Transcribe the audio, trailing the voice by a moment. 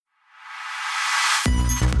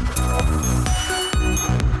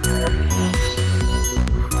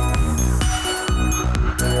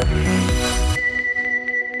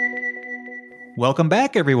Welcome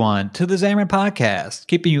back, everyone, to the Xamarin Podcast,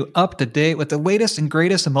 keeping you up to date with the latest and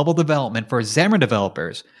greatest in mobile development for Xamarin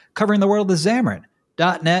developers, covering the world of Xamarin,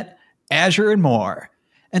 .NET, Azure, and more.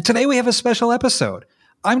 And today we have a special episode.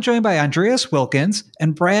 I'm joined by Andreas Wilkins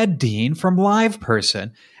and Brad Dean from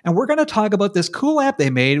LivePerson, and we're going to talk about this cool app they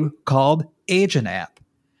made called Agent App.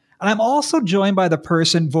 And I'm also joined by the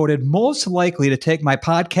person voted most likely to take my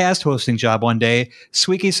podcast hosting job one day,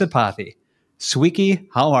 Swiki Sapathi. Swiki,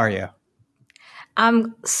 how are you?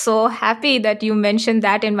 I'm so happy that you mentioned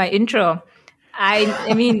that in my intro.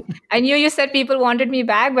 I mean, I knew you said people wanted me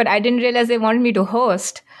back, but I didn't realize they wanted me to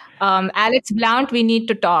host. Alex Blount, we need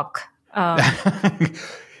to talk.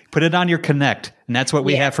 Put it on your Connect. And that's what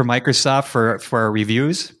we have for Microsoft for our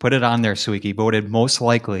reviews. Put it on there, Swiki. Voted most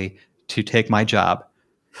likely to take my job.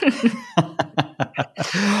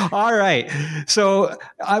 All right. So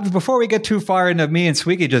before we get too far into me and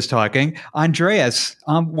Swiki just talking, Andreas,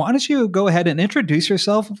 why don't you go ahead and introduce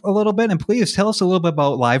yourself a little bit, and please tell us a little bit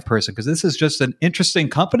about LivePerson, because this is just an interesting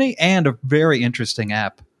company and a very interesting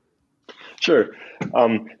app. Sure.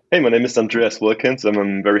 Hey, my name is Andreas Wilkins, and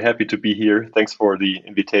I'm very happy to be here. Thanks for the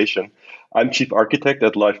invitation. I'm Chief Architect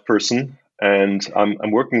at LivePerson, and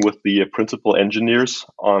I'm working with the principal engineers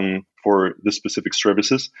for the specific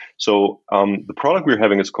services. So the product we're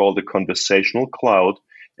having is called the Conversational Cloud,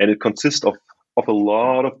 and it consists of a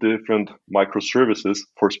lot of different microservices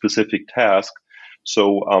for specific tasks.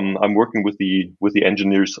 So I'm working with the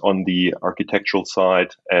engineers on the architectural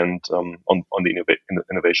side and on the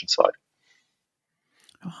innovation side.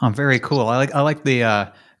 Oh, very cool. I like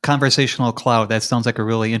the Conversational Cloud. That sounds like a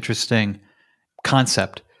really interesting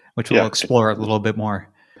concept, which we'll explore a little bit more.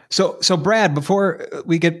 So Brad, before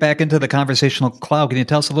we get back into the Conversational Cloud, can you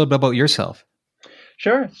tell us a little bit about yourself?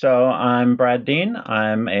 Sure. So I'm Brad Dean.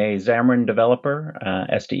 I'm a Xamarin developer,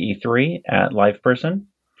 SDE3 at LivePerson,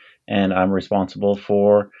 and I'm responsible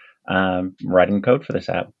for writing code for this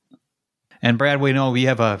app. And Brad, we know we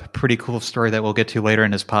have a pretty cool story that we'll get to later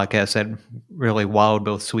in this podcast that really wowed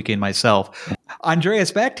both Swiki and myself.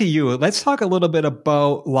 Andreas, back to you. Let's talk a little bit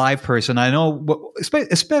about LivePerson. I know,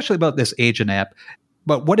 especially about this agent app,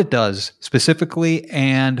 but what it does specifically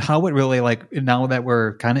and how it really, like, now that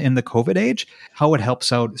we're kind of in the COVID age, how it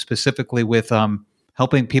helps out specifically with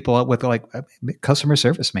helping people out with like customer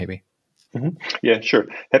service, maybe. Mm-hmm. Yeah, sure.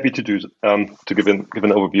 Happy to do to give an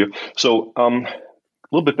overview. So a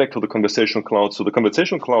little bit back to the Conversational Cloud. So the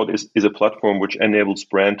Conversational Cloud is a platform which enables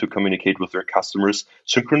brand to communicate with their customers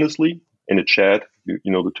synchronously in a chat,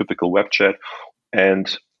 the typical web chat,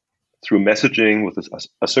 and through messaging with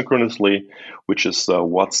asynchronously, which is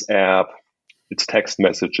WhatsApp, it's text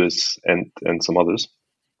messages, and some others.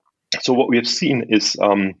 So what we have seen is,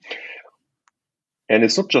 and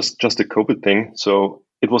it's not just a COVID thing. So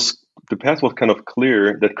the path was kind of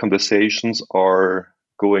clear that conversations are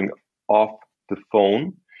going off the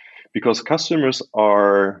phone because customers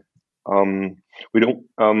are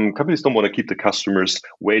companies don't want to keep the customers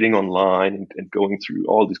waiting online and going through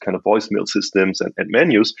all these kind of voicemail systems and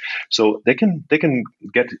menus. So they can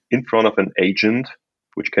get in front of an agent,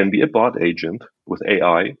 which can be a bot agent with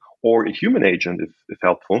AI or a human agent if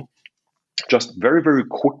helpful, just very, very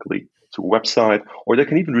quickly to a website, or they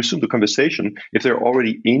can even resume the conversation if they're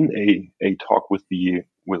already in a talk with an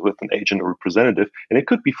agent or representative, and it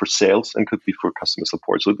could be for sales and could be for customer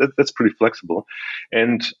support. So that's pretty flexible,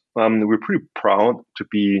 and we're pretty proud to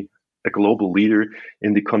be a global leader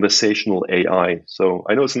in the conversational AI. So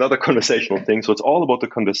I know it's another conversational thing. So it's all about the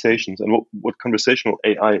conversations, and what conversational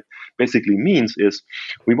AI basically means is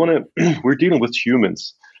we're dealing with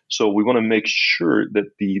humans, so we want to make sure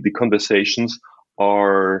that the conversations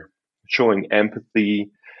are showing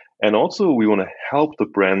empathy, and also we want to help the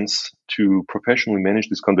brands to professionally manage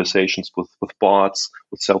these conversations with bots,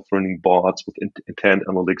 with self-learning bots, with intent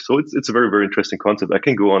analytics. So it's a very, very interesting concept. I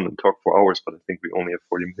can go on and talk for hours, but I think we only have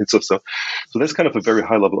 40 minutes or so. So that's kind of a very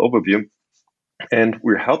high-level overview. And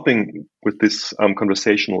we're helping with this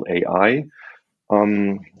conversational AI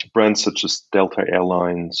brands such as Delta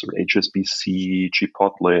Airlines or HSBC,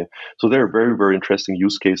 Chipotle. So there are very, very interesting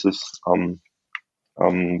use cases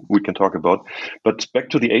we can talk about. But back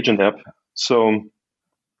to the agent app. So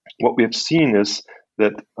what we have seen is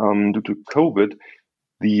that due to COVID,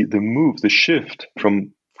 the shift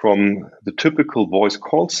from the typical voice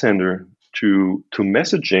call center to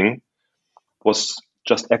messaging was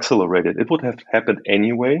just accelerated. It would have happened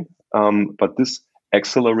anyway, but this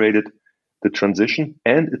accelerated the transition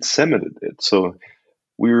and it cemented it. So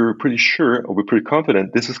we're pretty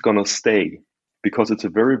confident this is going to stay, because it's a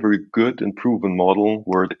very, very good and proven model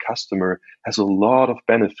where the customer has a lot of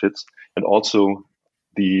benefits and also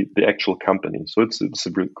the actual company. So it's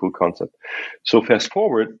a really cool concept. So fast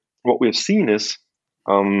forward, what we have seen is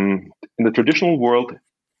in the traditional world,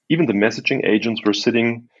 even the messaging agents were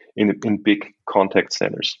sitting in big contact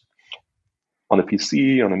centers on a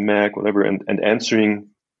PC, on a Mac, whatever, and answering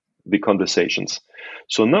the conversations.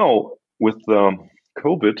 So now with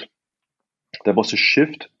COVID, there was a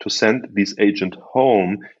shift to send these agents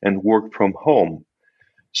home and work from home.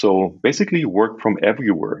 So basically work from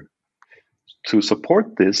everywhere. To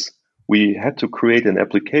support this, we had to create an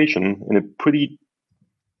application in a pretty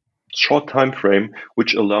short time frame,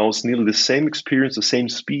 which allows nearly the same experience, the same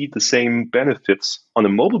speed, the same benefits on a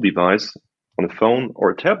mobile device, on a phone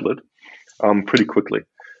or a tablet, pretty quickly.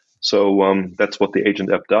 So that's what the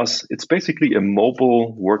Agent app does. It's basically a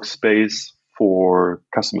mobile workspace for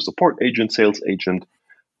customer support agent, sales agent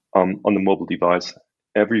on the mobile device,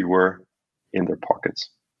 everywhere in their pockets.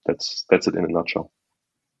 That's it in a nutshell.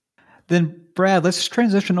 Then, Brad, let's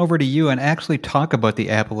transition over to you and actually talk about the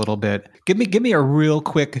app a little bit. Give me a real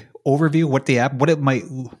quick overview what the app,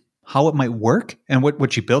 how it might work, and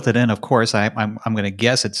what you built it in. Of course, I'm going to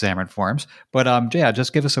guess it's Xamarin Forms, but yeah,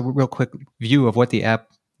 just give us a real quick view of what the app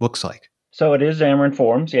looks like. So it is Xamarin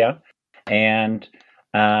Forms, yeah, and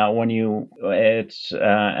it's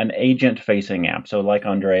an agent-facing app. So like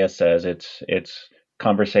Andreas says, it's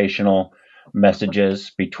conversational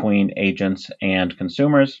messages between agents and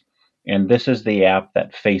consumers. And this is the app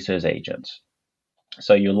that faces agents.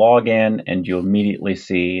 So you log in and you immediately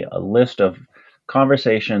see a list of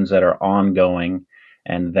conversations that are ongoing.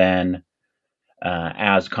 And then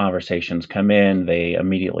as conversations come in, they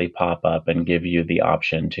immediately pop up and give you the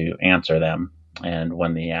option to answer them. And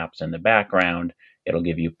when the app's in the background, it'll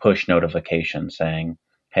give you push notifications saying,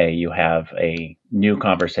 hey, you have a new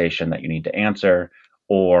conversation that you need to answer,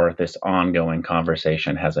 or this ongoing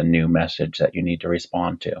conversation has a new message that you need to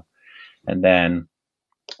respond to. And then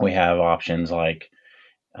we have options like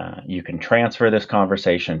you can transfer this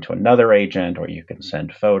conversation to another agent, or you can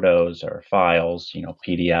send photos or files,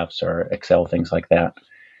 PDFs or Excel, things like that.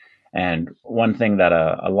 And one thing that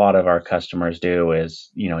a lot of our customers do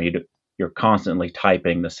is, you're constantly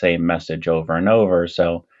typing the same message over and over.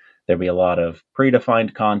 So there'll be a lot of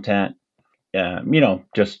predefined content,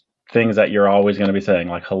 just things that you're always going to be saying,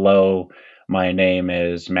 like, hello, my name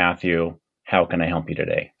is Matthew. How can I help you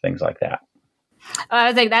today? Things like that.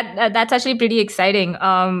 I think that's actually pretty exciting.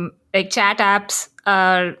 Like chat apps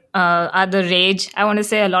are the rage. I want to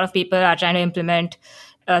say a lot of people are trying to implement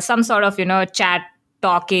some sort of chat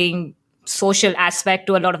talking social aspect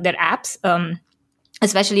to a lot of their apps.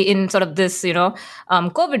 Especially in sort of this,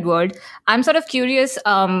 COVID world. I'm sort of curious,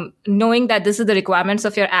 knowing that this is the requirements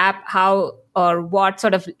of your app, how or what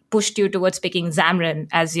sort of pushed you towards picking Xamarin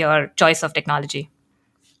as your choice of technology?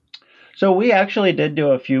 So we actually did do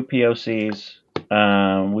a few POCs.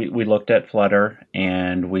 We looked at Flutter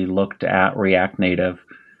and we looked at React Native.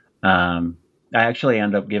 I actually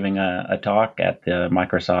ended up giving a talk at the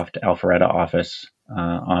Microsoft Alpharetta office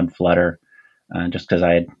on Flutter, just because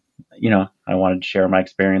I wanted to share my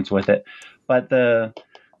experience with it. But the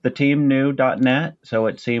team knew .NET, so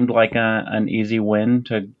it seemed like an easy win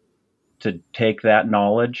to take that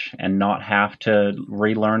knowledge and not have to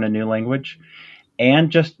relearn a new language.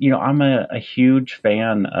 And just, I'm a huge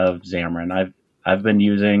fan of Xamarin. I've been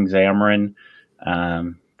using Xamarin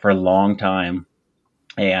for a long time,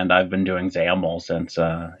 and I've been doing XAML since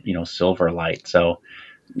Silverlight. So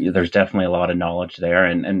there's definitely a lot of knowledge there.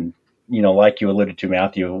 And like you alluded to,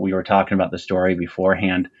 Matthew, we were talking about the story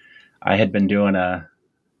beforehand. I had been doing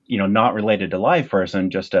not related to LivePerson,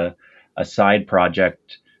 just a side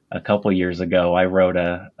project a couple years ago. I wrote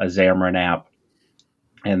a Xamarin app,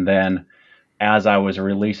 and then as I was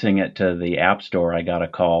releasing it to the App Store, I got a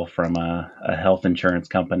call from a health insurance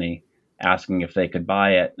company asking if they could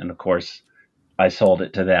buy it. And of course, I sold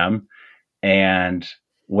it to them. And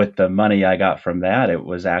with the money I got from that, it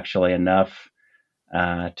was actually enough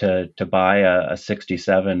to buy a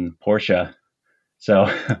 67 Porsche.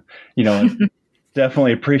 So,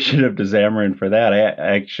 definitely appreciative to Xamarin for that.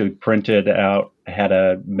 I actually had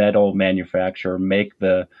a metal manufacturer make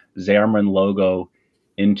the Xamarin logo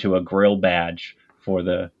into a grill badge for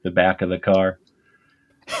the back of the car.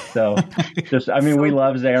 So we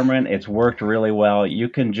love Xamarin. It's worked really well. You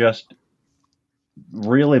can just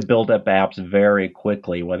really build up apps very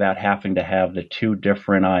quickly without having to have the two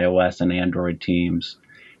different iOS and Android teams.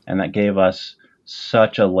 And that gave us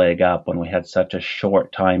such a leg up when we had such a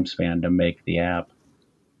short time span to make the app.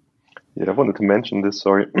 Yeah, I wanted to mention this,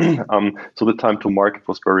 sorry. So the time to market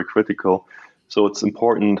was very critical. So it's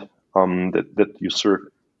important that you serve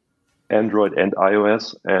Android and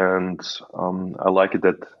iOS, and I like it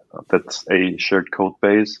that that's a shared code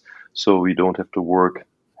base, so we don't have to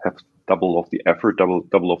have double of the effort,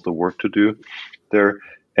 double of the work to do there.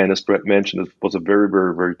 And as Brett mentioned, it was a very,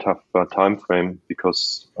 very, very tough time frame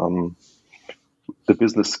because the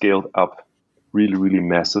business scaled up really, really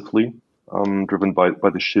massively, driven by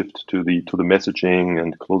the shift to the messaging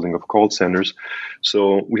and closing of call centers.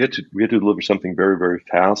 So we had to deliver something very, very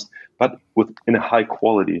fast, but in a high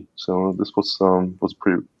quality. So this was a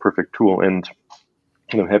pretty perfect tool, and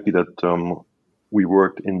I'm happy that we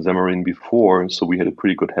worked in Xamarin before, so we had a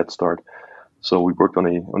pretty good head start. So we worked on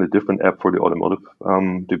a different app for the automotive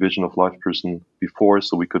division of LivePerson before,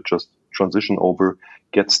 so we could just transition over,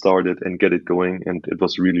 get started, and get it going. And it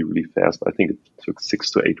was really, really fast. I think it took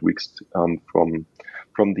 6 to 8 weeks from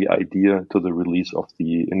the idea to the release of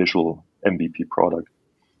the initial MVP product.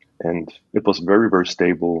 And it was very, very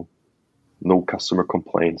stable. No customer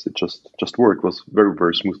complaints. It just worked. It was very,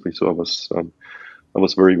 very smoothly. So I was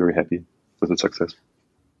very, very happy with the success.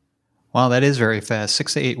 Wow, that is very fast,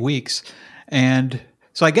 6 to 8 weeks. And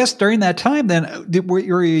so I guess during that time, then, were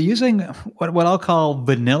you using what I'll call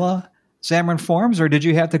vanilla Xamarin Forms, or did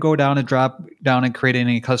you have to go down and drop down and create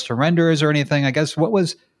any custom renders or anything? I guess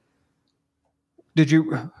did you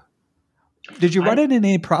run into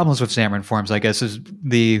any problems with Xamarin Forms? I guess is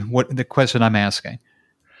the question I'm asking.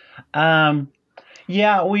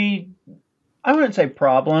 Yeah, I wouldn't say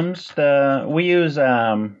problems. We use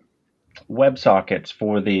WebSockets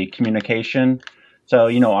for the communication. So,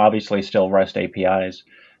 obviously still REST APIs,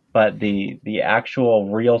 but the actual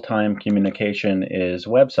real-time communication is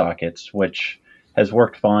WebSockets, which has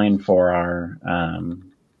worked fine for our,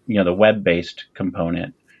 the web-based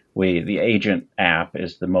component. The agent app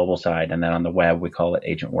is the mobile side, and then on the web, we call it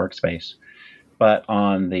Agent Workspace. But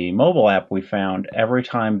on the mobile app, we found every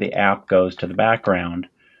time the app goes to the background,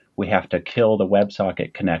 we have to kill the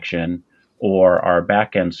WebSocket connection, or our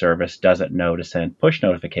backend service doesn't know to send push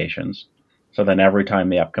notifications. So then every time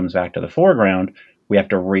the app comes back to the foreground, we have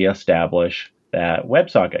to reestablish that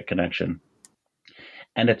WebSocket connection.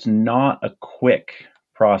 And it's not a quick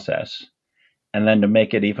process. And then to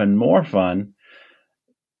make it even more fun,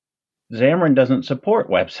 Xamarin doesn't support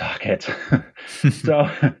WebSockets. So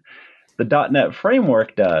the .NET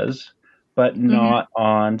framework does, but not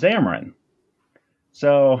on Xamarin.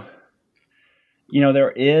 So,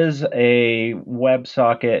 there is a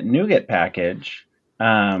WebSocket NuGet package,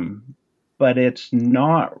 but it's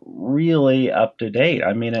not really up to date.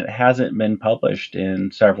 I mean, it hasn't been published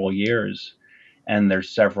in several years, and there's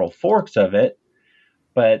several forks of it,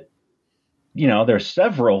 but there's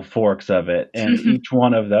several forks of it, and each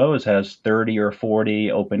one of those has 30 or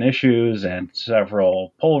 40 open issues and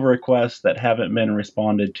several pull requests that haven't been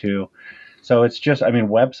responded to. So it's just,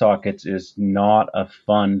 WebSockets is not a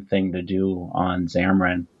fun thing to do on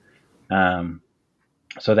Xamarin.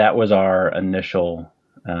 So that was our initial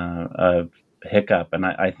hiccup, and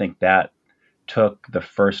I think that took the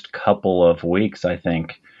first couple of weeks, I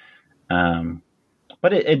think.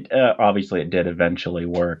 But it obviously it did eventually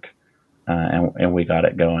work, and we got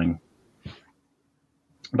it going.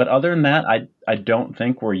 But other than that, I don't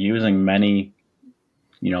think we're using many,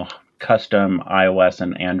 custom iOS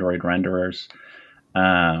and Android renderers.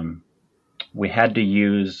 We had to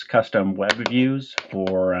use custom web views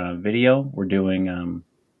for video. We're doing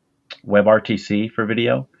WebRTC for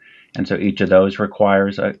video. And so each of those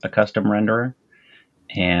requires a custom renderer.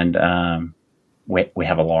 And we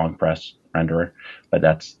have a long press renderer, but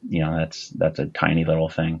that's a tiny little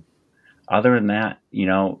thing. Other than that,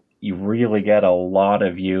 you really get a lot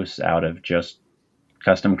of use out of just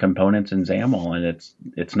custom components in XAML, and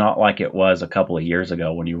it's not like it was a couple of years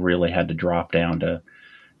ago when you really had to drop down to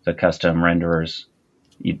the custom renderers.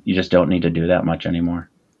 You just don't need to do that much anymore.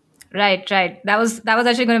 Right. That was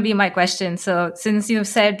actually going to be my question. So since you've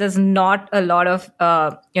said there's not a lot of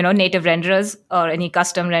native renderers or any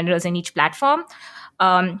custom renderers in each platform,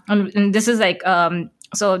 and this is like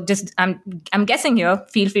so just I'm guessing here.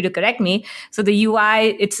 Feel free to correct me. So the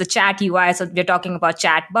UI, it's a chat UI. So we're talking about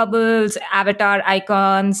chat bubbles, avatar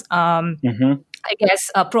icons, I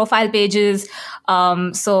guess profile pages.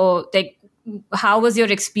 So like, how was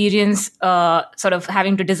your experience sort of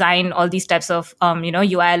having to design all these types of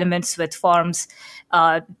UI elements with forms?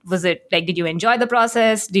 Was it like, did you enjoy the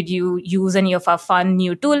process? Did you use any of our fun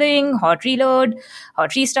new tooling, hot reload,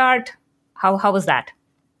 hot restart? How was that?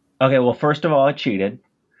 Okay, well, first of all, I cheated,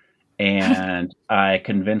 and I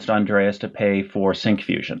convinced Andreas to pay for Sync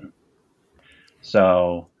Fusion.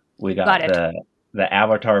 So we got the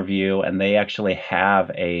avatar view, and they actually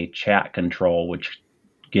have a chat control, which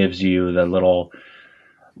gives you the little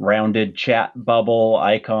rounded chat bubble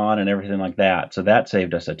icon and everything like that. So that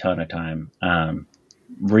saved us a ton of time.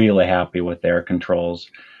 really happy with their controls.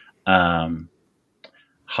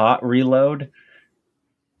 Hot reload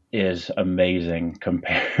is amazing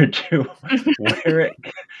compared to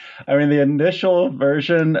the initial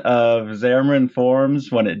version of Xamarin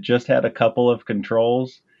Forms, when it just had a couple of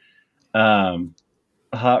controls,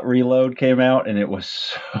 hot reload came out and it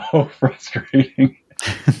was so frustrating.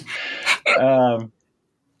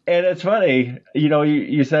 And it's funny,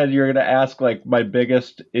 you said you're going to ask like my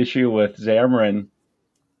biggest issue with Xamarin,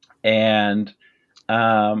 and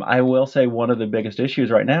I will say one of the biggest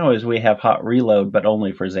issues right now is we have hot reload, but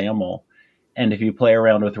only for XAML. And if you play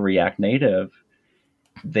around with React Native,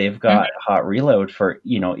 they've got hot reload for,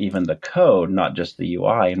 even the code, not just the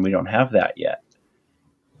UI, and we don't have that yet.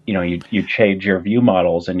 You change your view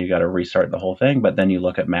models and you got to restart the whole thing, but then you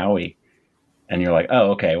look at Maui and you're like,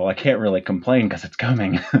 oh, okay, well, I can't really complain because it's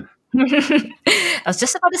coming. I was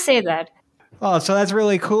just about to say that. Oh, so that's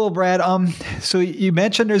really cool, Brad. So you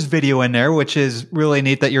mentioned there's video in there, which is really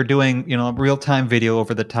neat that you're doing, real-time video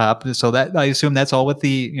over the top. So that, I assume that's all with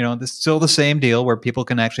the, still the same deal where people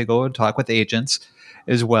can actually go and talk with agents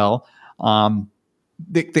as well.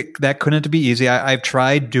 That couldn't be easy. I've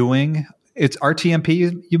tried doing, it's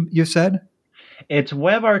RTMP, you said? It's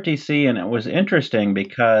WebRTC, and it was interesting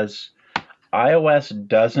because iOS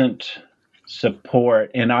doesn't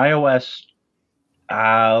support, in iOS,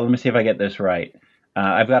 let me see if I get this right.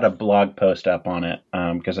 I've got a blog post up on it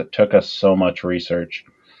because it took us so much research.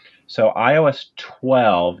 So iOS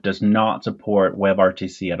 12 does not support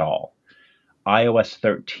WebRTC at all. iOS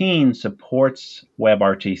 13 supports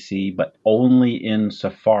WebRTC, but only in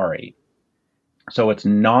Safari. So it's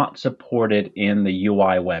not supported in the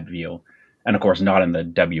UI web view, and of course not in the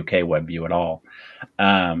WK web view at all.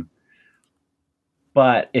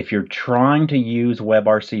 But if you're trying to use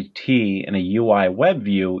WebRTC in a UI web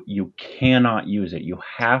view, you cannot use it. You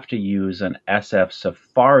have to use an SF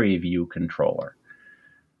Safari view controller.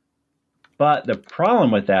 But the problem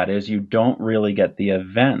with that is you don't really get the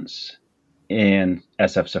events in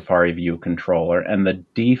SF Safari view controller, and the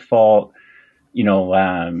default,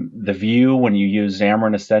 the view when you use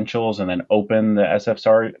Xamarin Essentials and then open the SF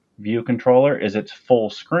Safari view controller is it's full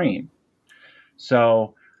screen.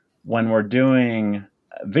 So when we're doing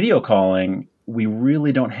video calling, we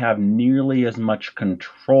really don't have nearly as much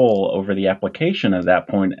control over the application at that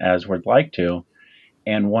point as we'd like to.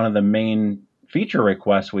 And one of the main feature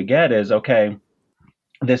requests we get is, okay,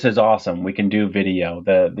 this is awesome. We can do video.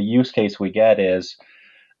 The use case we get is,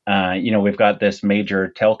 we've got this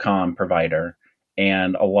major telecom provider,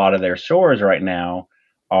 and a lot of their stores right now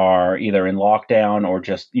are either in lockdown or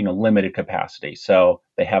just, limited capacity. So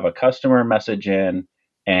they have a customer message in,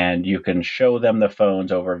 and you can show them the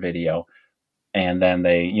phones over video. And then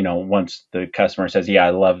they, once the customer says, yeah,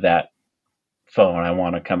 I love that phone, I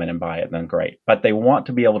want to come in and buy it, then great. But they want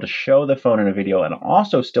to be able to show the phone in a video and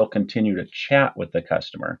also still continue to chat with the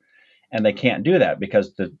customer. And they can't do that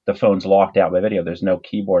because the phone's locked out by video. There's no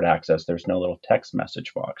keyboard access. There's no little text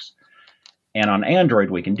message box. And on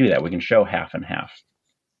Android, we can do that. We can show half and half.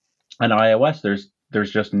 On iOS,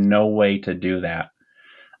 there's just no way to do that.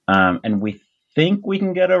 And we think we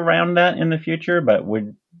can get around that in the future, but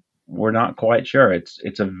we're not quite sure.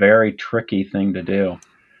 It's a very tricky thing to do.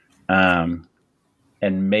 And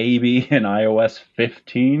maybe in iOS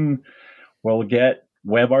 15, we'll get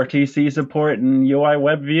WebRTC support in UI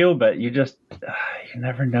web view, but you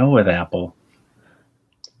never know with Apple.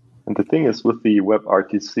 And the thing is, with the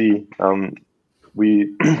WebRTC,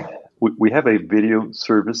 we have a video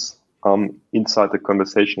service inside the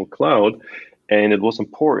conversational cloud, and it was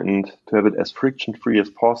important to have it as friction-free as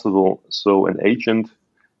possible. So an agent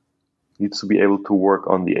needs to be able to work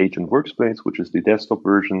on the agent workspace, which is the desktop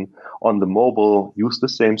version, on the mobile, use the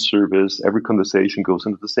same service. Every conversation goes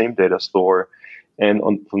into the same data store. And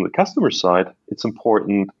from the customer side, it's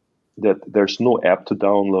important that there's no app to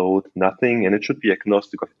download, nothing, and it should be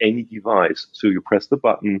agnostic of any device. So you press the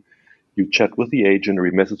button, you chat with the agent, or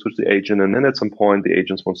you message with the agent, and then at some point the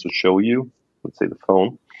agent wants to show you, let's say the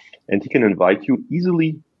phone, and he can invite you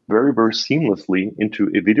easily, very, very seamlessly into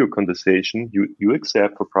a video conversation. You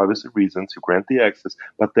accept for privacy reasons, you grant the access,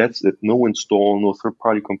 but that's it. No install, no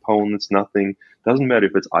third-party components, nothing. Doesn't matter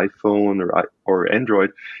if it's iPhone or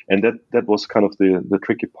Android. And that was kind of the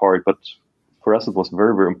tricky part. But for us, it was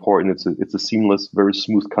very, very important. It's a seamless, very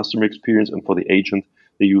smooth customer experience. And for the agent,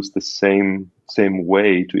 they use the same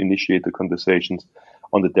way to initiate the conversations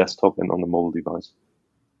on the desktop and on the mobile device.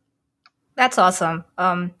 That's awesome.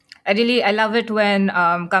 I love it when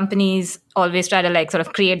companies always try to sort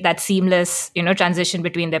of create that seamless, transition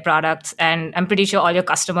between their products. And I'm pretty sure all your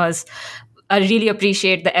customers really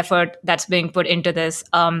appreciate the effort that's being put into this.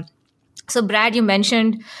 So, Brad, you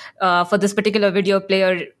mentioned for this particular video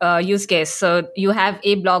player use case, so you have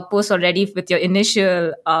a blog post already with your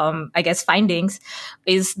initial, I guess, findings.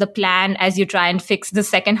 Is the plan as you try and fix the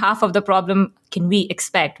second half of the problem? Can we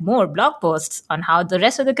expect more blog posts on how the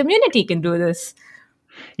rest of the community can do this?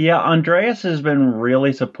 Yeah, Andreas has been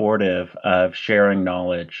really supportive of sharing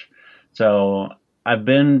knowledge. So I've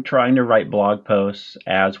been trying to write blog posts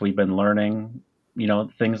as we've been learning,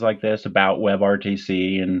 things like this about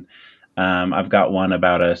WebRTC, and I've got one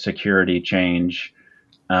about a security change.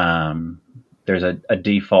 There's a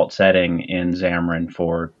default setting in Xamarin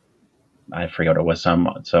for, I forget what it was,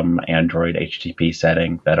 some Android HTTP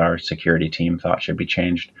setting that our security team thought should be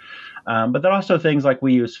changed. But then also things like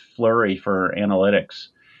we use Flurry for analytics,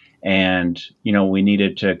 and we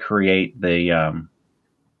needed to create the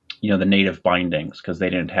the native bindings because they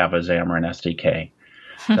didn't have a Xamarin SDK.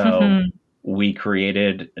 So we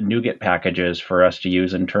created NuGet packages for us to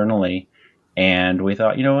use internally. And we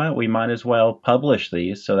thought, we might as well publish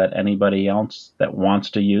these so that anybody else that wants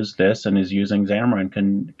to use this and is using Xamarin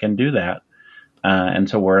can do that. And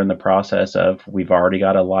so we're in the process of, we've already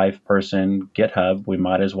got a LivePerson GitHub. We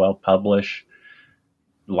might as well publish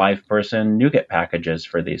LivePerson NuGet packages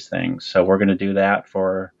for these things. So we're going to do that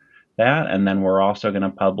for that. And then we're also going to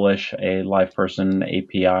publish a LivePerson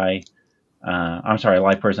API,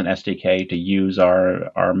 LivePerson SDK to use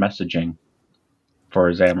our messaging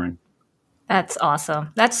for Xamarin. That's awesome.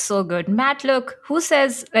 That's so good. Matt, look,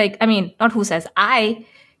 I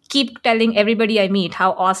keep telling everybody I meet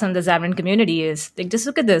how awesome the Xamarin community is. Like, just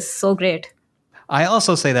look at this. So great. I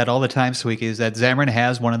also say that all the time, Swiki, is that Xamarin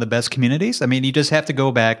has one of the best communities. I mean, you just have to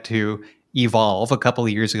go back to Evolve a couple of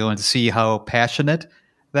years ago and see how passionate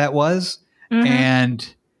that was. Mm-hmm.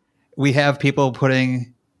 And we have people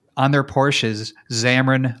putting on their Porsches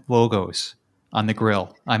Xamarin logos on the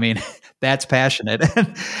grill. I mean, that's passionate.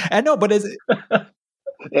 And no, but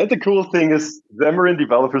and the cool thing is Xamarin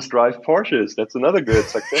developers drive Porsches. That's another good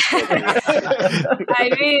success.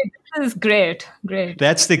 I mean, this is great.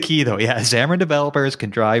 That's the key, though. Yeah, Xamarin developers can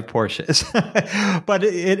drive Porsches. But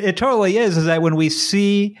it totally is that when we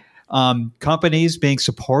see companies being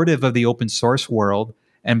supportive of the open source world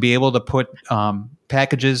and be able to put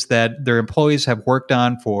packages that their employees have worked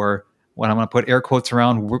on for, when I'm going to put air quotes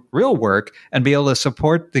around, real work, and be able to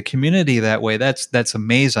support the community that way, that's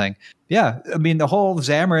amazing. Yeah, I mean, the whole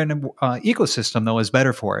Xamarin ecosystem, though, is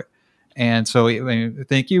better for it. And so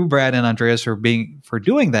thank you, Brad and Andreas, for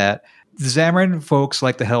doing that. The Xamarin folks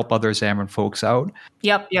like to help other Xamarin folks out.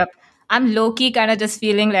 Yep. I'm low-key kind of just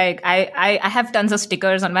feeling like I have tons of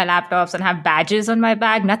stickers on my laptops and have badges on my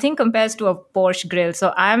bag. Nothing compares to a Porsche grill.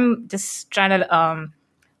 So I'm just trying to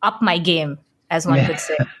up my game, as one could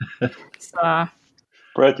say. So,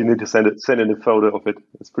 Brad, you need to send in a photo of it.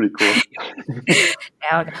 It's pretty cool.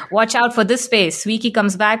 Yeah, watch out for this space. Swiki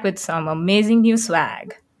comes back with some amazing new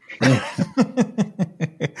swag.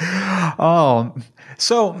 Oh,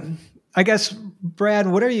 so I guess, Brad,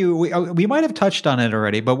 what are you, we might have touched on it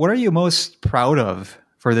already, but what are you most proud of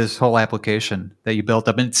for this whole application that you built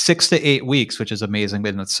up in 6 to 8 weeks, which is amazing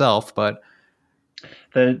in itself, but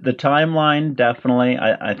the timeline, definitely,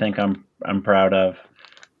 I think I'm proud of.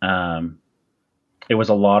 It was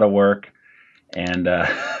a lot of work, and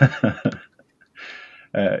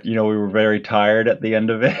we were very tired at the end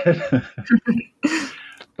of it.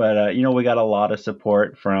 But we got a lot of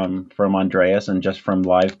support from Andreas and just from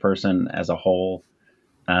LivePerson as a whole.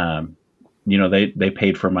 They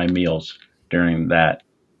paid for my meals during that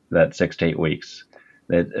 6 to 8 weeks.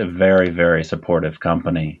 A very, very supportive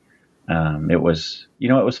company. It was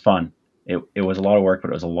fun. It was a lot of work,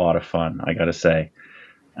 but it was a lot of fun, I got to say.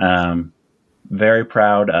 Very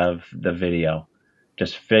proud of the video.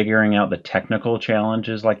 Just figuring out the technical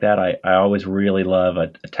challenges like that. I always really love a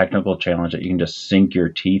technical challenge that you can just sink your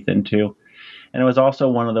teeth into. And it was also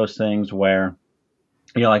one of those things where,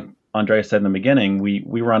 like Andrea said in the beginning,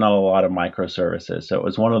 we run a lot of microservices. So it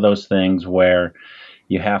was one of those things where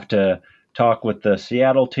you have to talk with the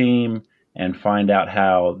Seattle team and find out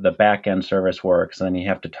how the backend service works. And then you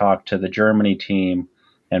have to talk to the Germany team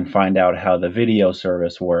and find out how the video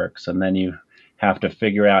service works. And then you have to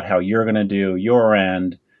figure out how you're going to do your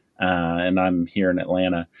end. And I'm here in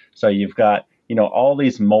Atlanta. So you've got, all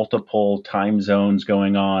these multiple time zones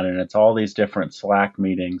going on, and it's all these different Slack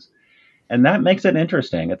meetings. And that makes it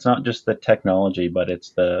interesting. It's not just the technology, but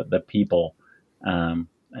it's the people. And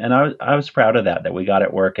I was proud of that we got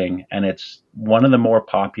it working. And it's one of the more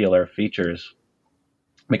popular features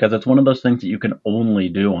because it's one of those things that you can only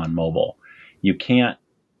do on mobile. You can't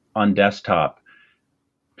on desktop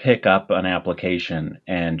pick up an application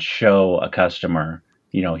and show a customer,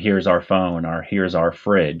 here's our phone or here's our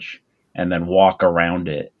fridge. and then walk around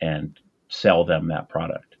it and sell them that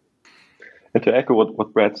product. And to echo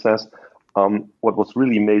what Brad says, what was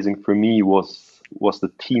really amazing for me was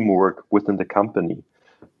the teamwork within the company.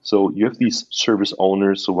 So you have these service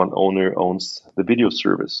owners. So one owner owns the video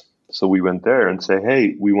service. So we went there and say,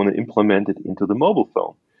 hey, we want to implement it into the mobile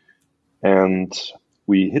phone. And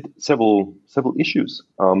we hit several issues,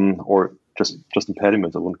 or just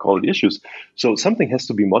impediments. I wouldn't call it issues. So something has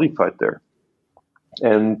to be modified there.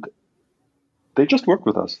 And they just worked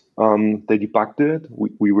with us. They debugged it.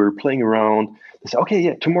 We were playing around. They said, okay,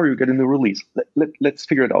 yeah, tomorrow you get a new release. Let's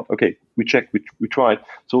figure it out. Okay, we checked, we tried.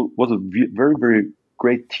 So it was a very, very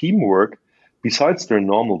great teamwork. Besides their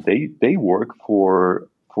normal day work for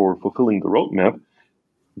fulfilling the roadmap,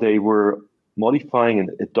 they were modifying and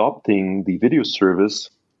adopting the video service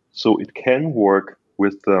so it can work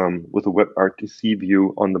with a WebRTC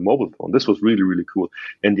view on the mobile phone. This was really, really cool.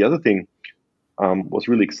 And the other thing was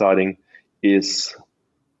really exciting is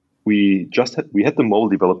we had the mobile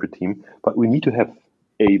developer team, but we need to have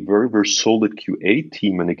a very, very solid QA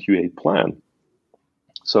team and a QA plan.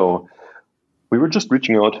 So we were just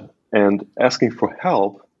reaching out and asking for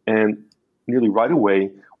help, and nearly right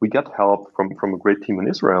away we got help from a great team in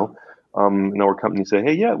Israel. In our company say,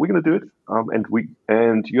 hey, yeah, we're gonna do it.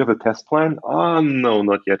 And you have a test plan? No,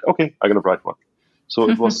 not yet. Okay, I'm gonna write one. So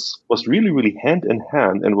it was really, really hand in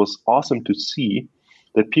hand, and was awesome to see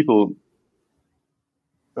that people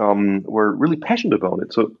were really passionate about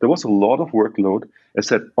it. So there was a lot of workload. As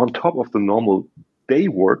I said, on top of the normal day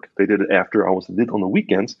work, they did it after hours, they did it on the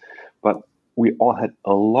weekends, but we all had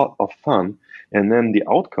a lot of fun. And then the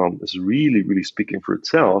outcome is really, really speaking for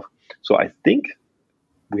itself. So I think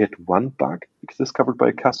we had one bug discovered by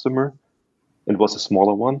a customer. It was a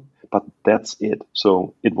smaller one, but that's it.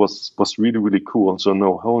 So it was really, really cool. So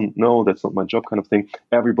no, that's not my job kind of thing.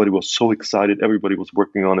 Everybody was so excited. Everybody was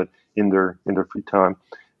working on it in their free time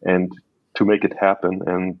and to make it happen.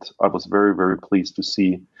 And I was very, very pleased to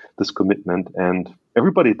see this commitment. And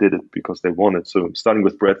everybody did it because they wanted. So starting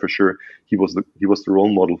with Brad, for sure, he was the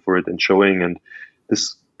role model for it and showing. And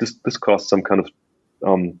this caused some kind of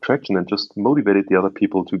traction and just motivated the other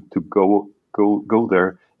people to go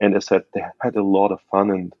there. And as I said, they had a lot of fun,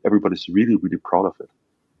 and everybody's really, really proud of it.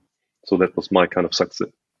 So that was my kind of success.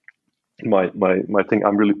 My thing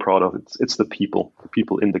I'm really proud of. It's the people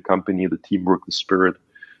in the company, the teamwork, the spirit.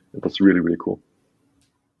 It was really, really cool.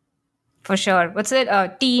 For sure. What's it?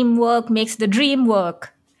 Teamwork makes the dream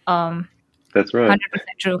work. That's right. 100%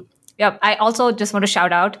 true. Yep. I also just want to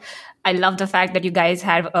shout out, I love the fact that you guys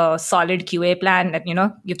have a solid QA plan, that,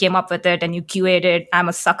 you came up with it and you QA'd it. I'm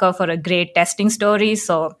a sucker for a great testing story.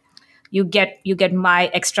 So you get my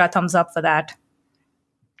extra thumbs up for that.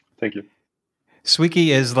 Thank you. Sweeky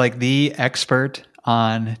is like the expert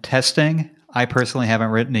on testing. I personally haven't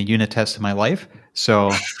written a unit test in my life. So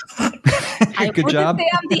good job. I wouldn't say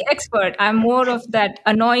I'm the expert. I'm more of that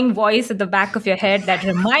annoying voice at the back of your head that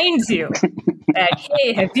reminds you that,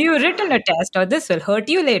 hey, have you written a test, or this will hurt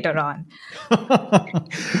you later on?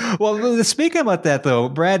 Well, speaking about that, though,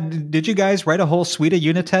 Brad, did you guys write a whole suite of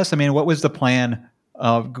unit tests? I mean, what was the plan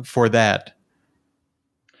for that?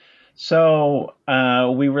 So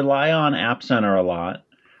we rely on App Center a lot.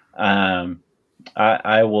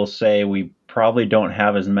 I will say we probably don't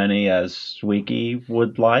have as many as Sweeky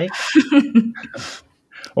would like,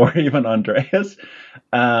 or even Andreas.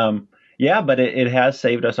 Yeah, but it has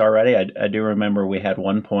saved us already. I do remember we had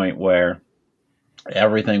one point where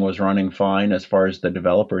everything was running fine as far as the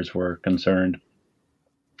developers were concerned,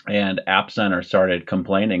 and App Center started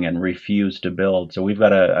complaining and refused to build. So we've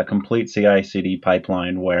got a complete CI/CD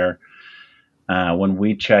pipeline where when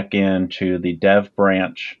we check into the dev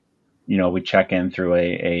branch, we check in through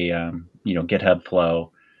a GitHub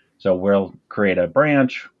flow. So we'll create a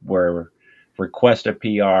branch where request a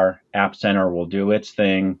PR, App Center will do its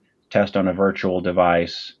thing, test on a virtual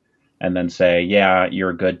device, and then say, yeah,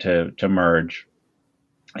 you're good to merge.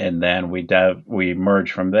 And then we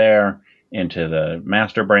merge from there into the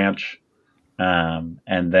master branch. And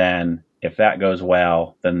then if that goes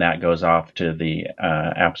well, then that goes off to the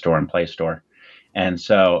App Store and Play Store. And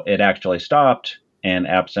so it actually stopped, and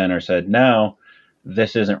App Center said, no,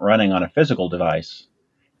 this isn't running on a physical device.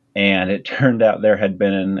 And it turned out there had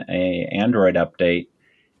been an Android update,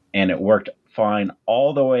 and it worked fine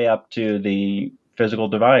all the way up to the physical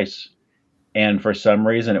device. And for some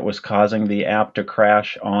reason, it was causing the app to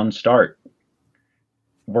crash on start.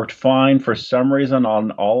 Worked fine for some reason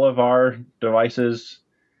on all of our devices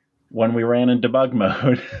when we ran in debug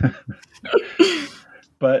mode.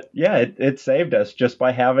 But yeah, it saved us just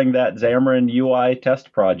by having that Xamarin UI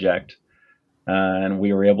test project. and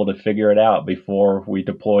we were able to figure it out before we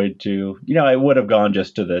deployed to, it would have gone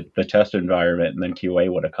just to the test environment and then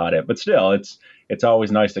QA would have caught it. But still, it's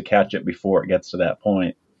always nice to catch it before it gets to that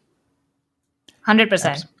point.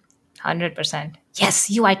 100%. 100%.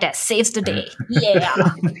 Yes, UI test saves the day. Yeah.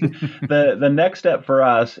 The next step for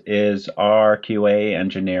us is our QA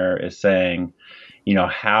engineer is saying,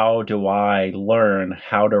 how do I learn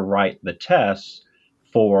how to write the tests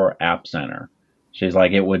for App Center? She's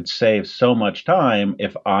like, it would save so much time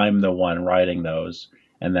if I'm the one writing those.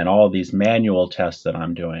 And then all these manual tests that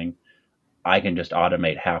I'm doing, I can just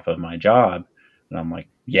automate half of my job. And I'm like,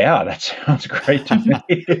 yeah, that sounds great to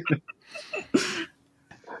me.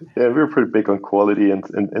 Yeah, we're pretty big on quality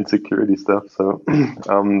and security stuff. So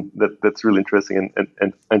that's really interesting.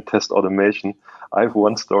 And test automation. I have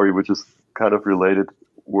one story which is kind of related,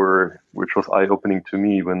 which was eye-opening to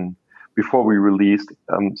me before we released.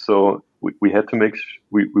 So we had to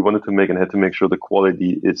we wanted to make and had to make sure the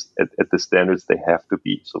quality is at the standards they have to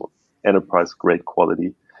be. So enterprise grade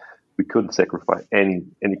quality. We couldn't sacrifice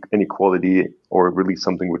any quality or release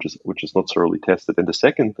something which is not thoroughly tested. And the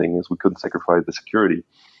second thing is we couldn't sacrifice the security.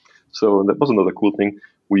 So that was another cool thing.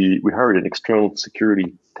 We hired an external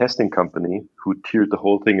security testing company who tiered the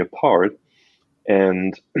whole thing apart.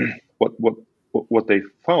 And what they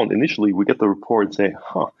found initially, we get the report and say,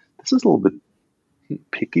 this is a little bit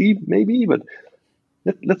picky, maybe, but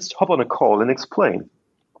let's hop on a call and explain.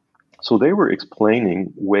 So they were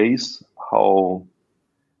explaining ways how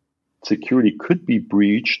security could be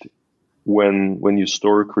breached when you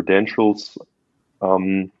store credentials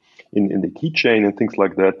in the keychain and things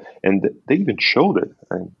like that. And they even showed it.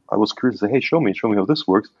 And I was curious to say, hey, show me how this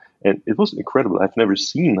works. And it was incredible. I've never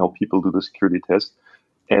seen how people do the security test.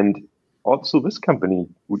 And also this company,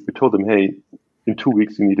 we told them, hey, in 2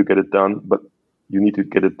 weeks you need to get it done, but you need to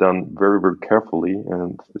get it done very, very carefully.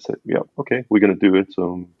 And they said, yeah, okay, we're going to do it.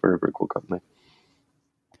 So very, very cool company.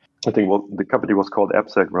 I think the company was called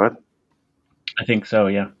AppSec, right? I think so,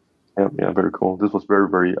 yeah. Yeah, very cool. This was very,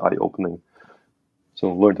 very eye-opening.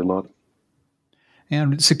 So learned a lot.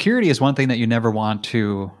 And security is one thing that you never want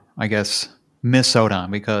to, I guess, miss out on,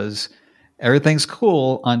 because everything's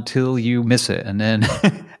cool until you miss it, and then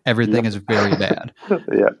everything is very bad.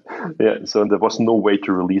 Yeah. So there was no way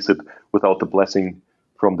to release it without the blessing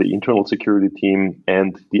from the internal security team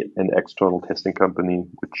and an external testing company,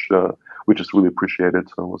 which is really appreciated.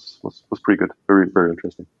 So it was pretty good. Very, very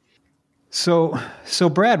interesting. So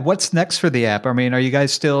Brad, what's next for the app? I mean, are you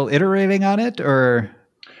guys still iterating on it, or?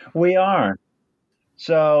 We are.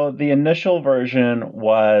 So the initial version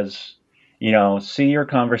was, see your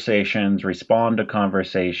conversations, respond to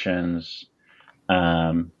conversations,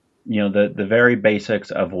 the very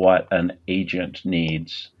basics of what an agent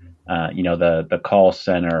needs, the call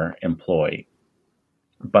center employee.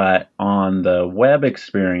 But on the web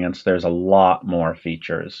experience, there's a lot more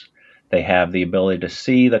features. They have the ability to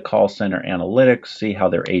see the call center analytics, see how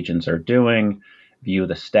their agents are doing, view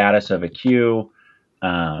the status of a queue,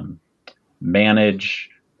 manage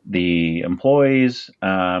the employees,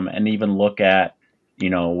 and even look at,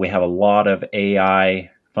 we have a lot of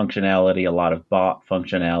AI functionality, a lot of bot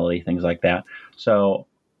functionality, things like that. So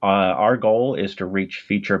our goal is to reach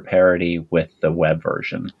feature parity with the web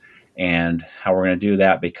version. And how we're going to do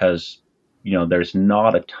that, because, there's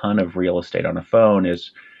not a ton of real estate on a phone,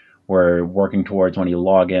 is we're working towards when you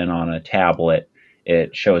log in on a tablet,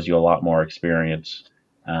 it shows you a lot more experience.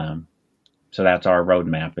 So that's our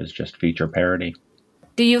roadmap, is just feature parity.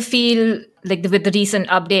 Do you feel like with the recent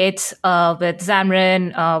updates with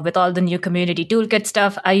Xamarin, with all the new community toolkit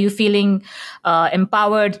stuff, are you feeling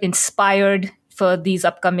empowered, inspired for these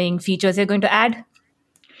upcoming features you're going to add?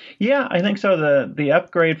 Yeah, I think so. The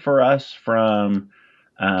upgrade for us from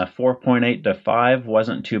 4.8 to 5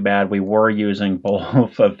 wasn't too bad. We were using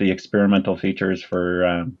both of the experimental features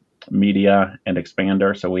for media and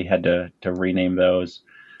expander, so we had to rename those.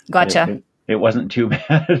 Gotcha. It wasn't too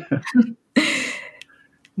bad.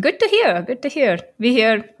 Good to hear. We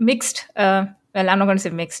hear mixed. Well, I'm not going to say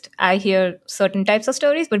mixed. I hear certain types of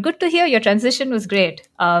stories, but good to hear your transition was great.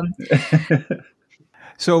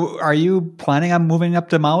 So are you planning on moving up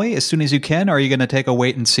to Maui as soon as you can, or are you going to take a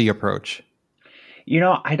wait and see approach?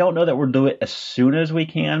 I don't know that we'll do it as soon as we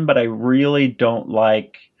can, but I really don't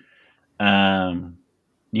like,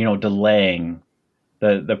 delaying.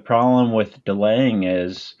 The problem with delaying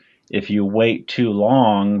is if you wait too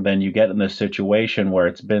long, then you get in this situation where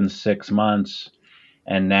it's been 6 months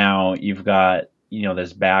and now you've got,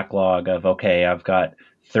 this backlog of, okay, I've got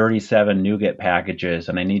 37 NuGet packages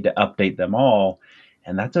and I need to update them all.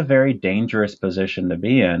 And that's a very dangerous position to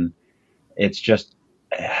be in. It's just,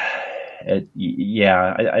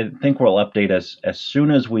 I think we'll update as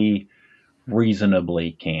soon as we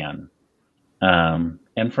reasonably can.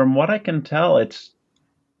 And from what I can tell, it's,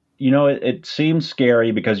 it seems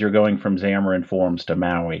scary because you're going from Xamarin Forms to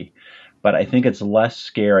Maui, but I think it's less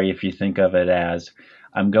scary if you think of it as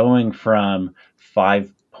I'm going from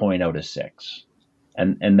 5.0 to 6,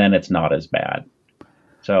 and then it's not as bad.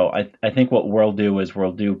 So I think what we'll do is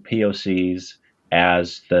we'll do POCs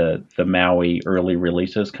as the Maui early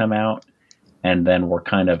releases come out, and then we'll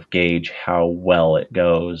kind of gauge how well it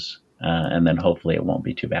goes, and then hopefully it won't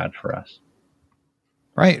be too bad for us.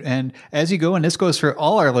 Right. And as you go, and this goes for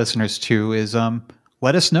all our listeners too, is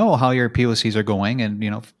let us know how your POCs are going,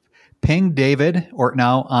 and ping David or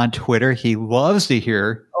now on Twitter. He loves to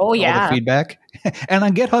hear all the feedback, and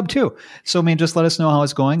on GitHub too. So just let us know how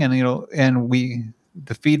it's going, and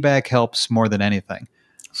the feedback helps more than anything.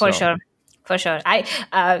 For sure.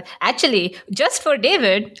 I actually, just for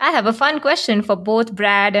David, I have a fun question for both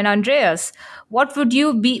Brad and Andreas. What would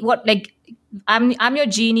you be? I'm your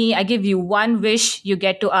genie. I give you one wish. You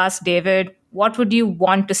get to ask David. What would you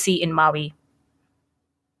want to see in Maui?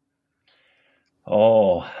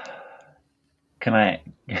 Oh, can I?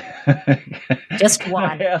 Just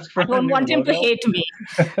one. I don't want him to hate me.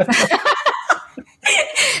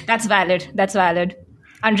 That's valid.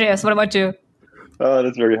 Andreas, what about you?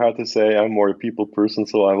 That's very hard to say. I'm more a people person,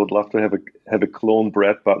 so I would love to have a clone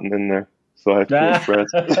Brad button in there. So I have two Brad.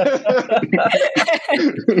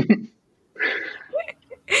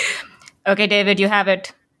 Okay, David, you have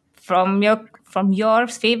it from your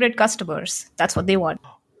favorite customers. That's what they want.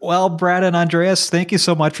 Well, Brad and Andreas, thank you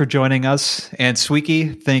so much for joining us. And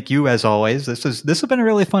Sweeky, thank you as always. This has been a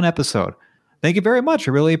really fun episode. Thank you very much.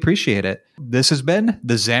 I really appreciate it. This has been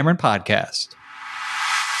the Xamarin Podcast.